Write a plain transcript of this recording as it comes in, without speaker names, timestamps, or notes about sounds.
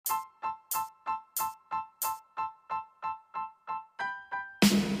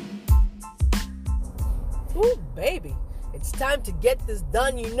Ooh, baby, it's time to get this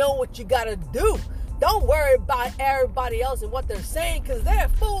done. You know what you gotta do. Don't worry about everybody else and what they're saying, because they're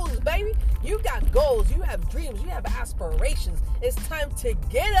fools, baby. You got goals, you have dreams, you have aspirations. It's time to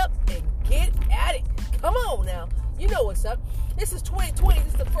get up and get at it. Come on now. You know what's up. This is 2020.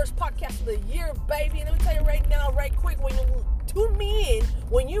 This is the first podcast of the year, baby. And let me tell you right now, right quick, when you tune me in,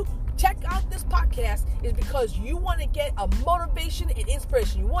 when you check out this podcast, is because you want to get a motivation and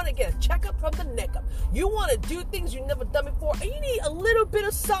inspiration. You want to get a checkup from the neck up. You want to do things you've never done before, and you need a little bit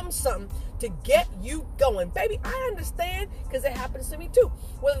of something to get you going. Baby, I understand, because it happens to me too.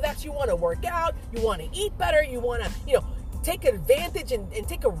 Whether that's you want to work out, you want to eat better, you want to, take advantage and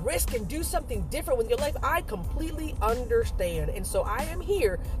take a risk and do something different with your life. I completely understand. And so I am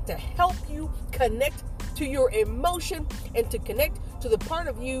here to help you connect to your emotion and to connect to the part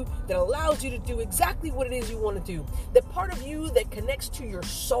of you that allows you to do exactly what it is you want to do. The part of you that connects to your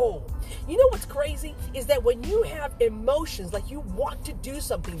soul. You know what's crazy is that when you have emotions, like you want to do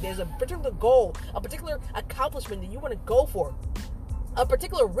something, there's a particular goal, a particular accomplishment that you want to go for, a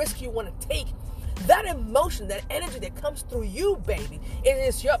particular risk you want to take, that emotion, that energy that comes through you, baby, it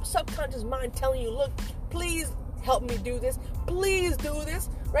is your subconscious mind telling you, look, please help me do this. Please do this,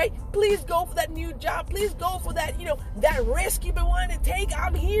 right? Please go for that new job. Please go for that, that risk you've been wanting to take.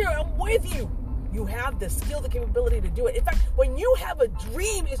 I'm here. I'm with you. You have the skill, the capability to do it. In fact, when you have a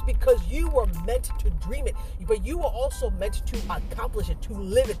dream, it's because you were meant to dream it. But you were also meant to accomplish it, to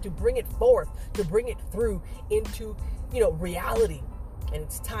live it, to bring it forth, to bring it through into, reality. And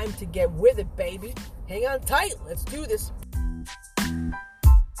it's time to get with it, baby. Hang on tight. Let's do this.